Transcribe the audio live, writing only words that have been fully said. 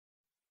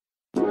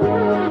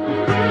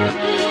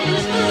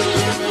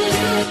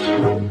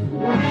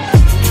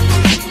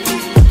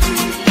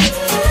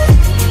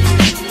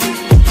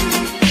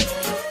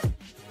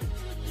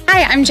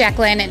I'm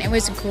Jacqueline, and it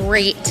was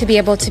great to be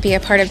able to be a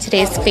part of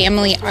today's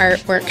family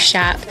art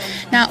workshop.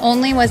 Not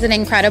only was it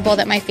incredible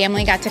that my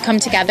family got to come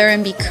together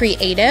and be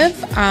creative,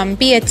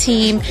 be a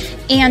team,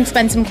 and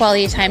spend some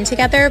quality time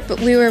together, but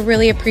we were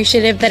really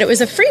appreciative that it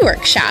was a free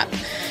workshop.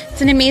 It's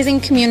an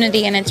amazing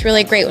community, and it's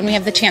really great when we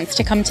have the chance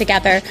to come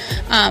together.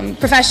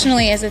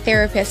 Professionally, as a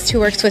therapist who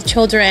works with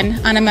children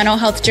on a mental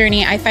health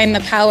journey, I find the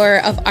power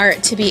of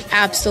art to be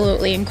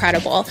absolutely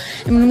incredible.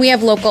 And when we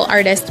have local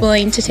artists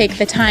willing to take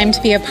the time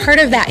to be a part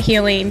of that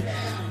healing,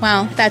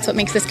 well, that's what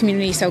makes this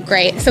community so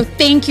great. So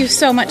thank you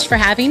so much for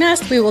having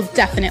us. We will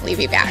definitely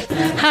be back.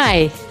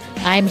 Hi,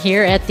 I'm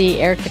here at the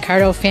Erick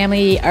Picardo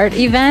Family Art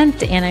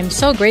Event, and I'm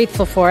so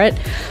grateful for it.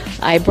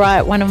 I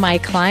brought one of my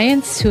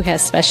clients who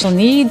has special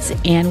needs,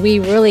 and we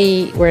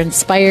really were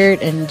inspired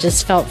and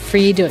just felt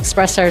free to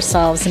express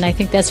ourselves. And I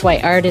think that's why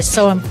art is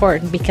so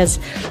important, because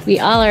we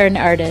all are an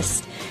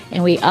artist,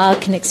 and we all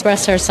can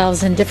express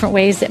ourselves in different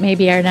ways that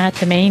maybe are not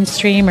the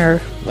mainstream or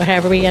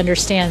whatever we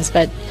understand,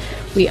 but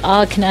we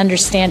all can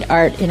understand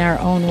art in our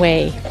own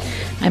way.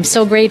 I'm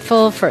so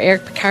grateful for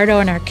Erick Picardo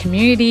and our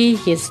community.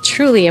 He is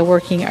truly a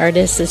working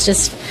artist. It's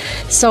just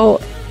so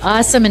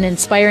awesome and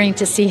inspiring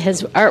to see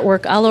his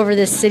artwork all over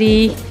this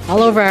city,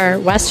 all over our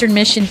Western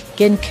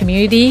Michigan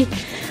community.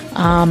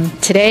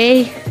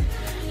 Today,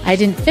 I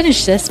didn't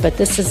finish this, but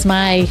this is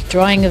my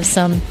drawing of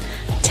some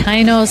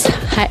Taínos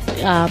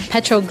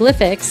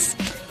petroglyphics,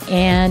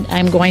 and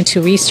I'm going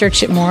to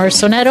research it more.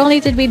 So not only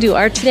did we do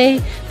art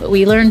today, but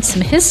we learned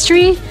some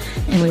history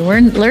and we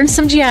learned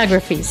some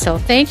geography. So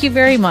thank you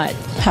very much.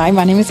 Hi,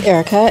 my name is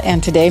Erica,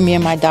 and today me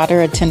and my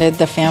daughter attended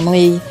the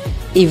family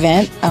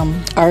event,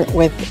 Art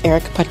with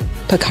Erick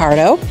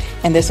Picardo,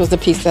 and this was a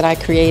piece that I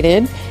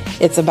created.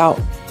 It's about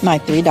my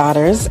three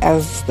daughters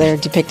as they're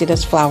depicted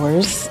as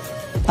flowers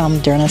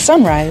during a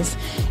sunrise.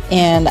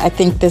 And I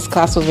think this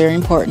class was very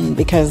important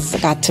because I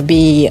got to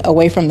be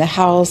away from the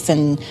house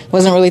and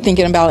wasn't really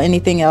thinking about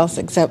anything else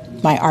except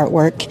my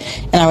artwork.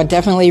 And I would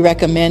definitely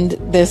recommend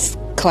this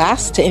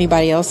class to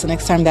anybody else the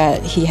next time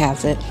that he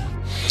has it.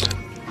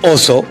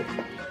 Also,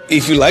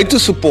 if you'd like to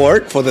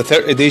support for the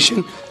third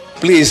edition,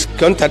 please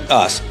contact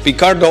us,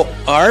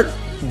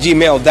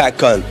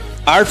 picardoart@gmail.com.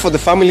 Art for the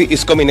Family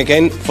is coming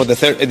again for the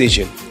third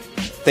edition.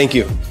 Thank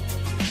you.